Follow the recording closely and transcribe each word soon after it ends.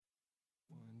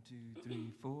2,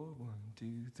 3, 4. 1, 2,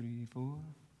 3, 4.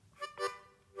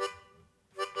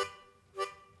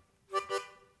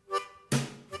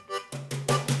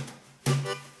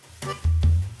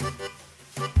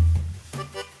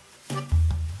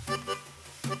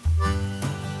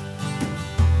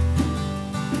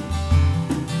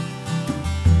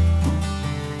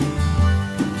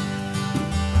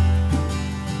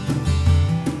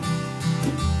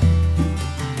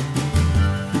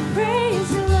 Praise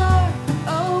the Lord,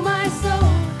 oh my soul,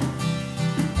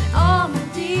 and all my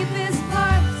deepest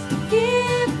parts.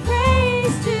 Give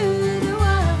praise to the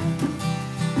one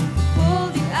who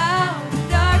pulled you out of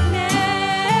darkness.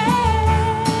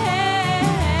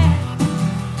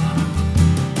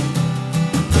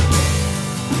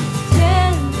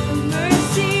 Tender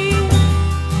mercy,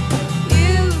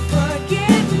 you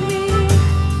forgive me.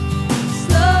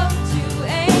 Slow to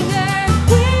anger,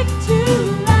 quick to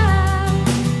love.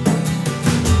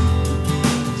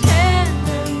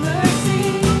 Tender mercy,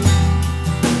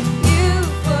 you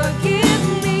forgive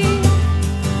me.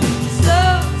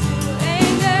 Slow to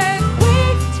anger,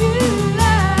 quick to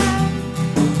love.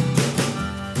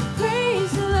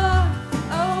 Praise the Lord,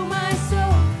 oh my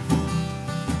soul,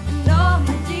 and all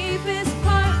my deepest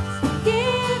parts.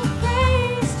 Give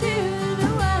praise to the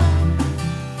one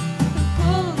who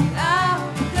pulled you out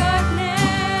of darkness.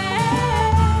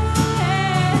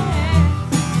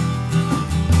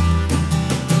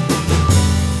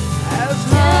 As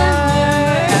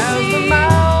high as the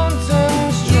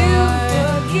mountains try,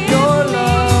 your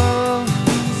love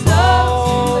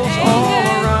falls all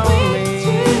around me.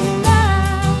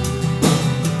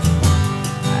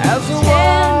 As the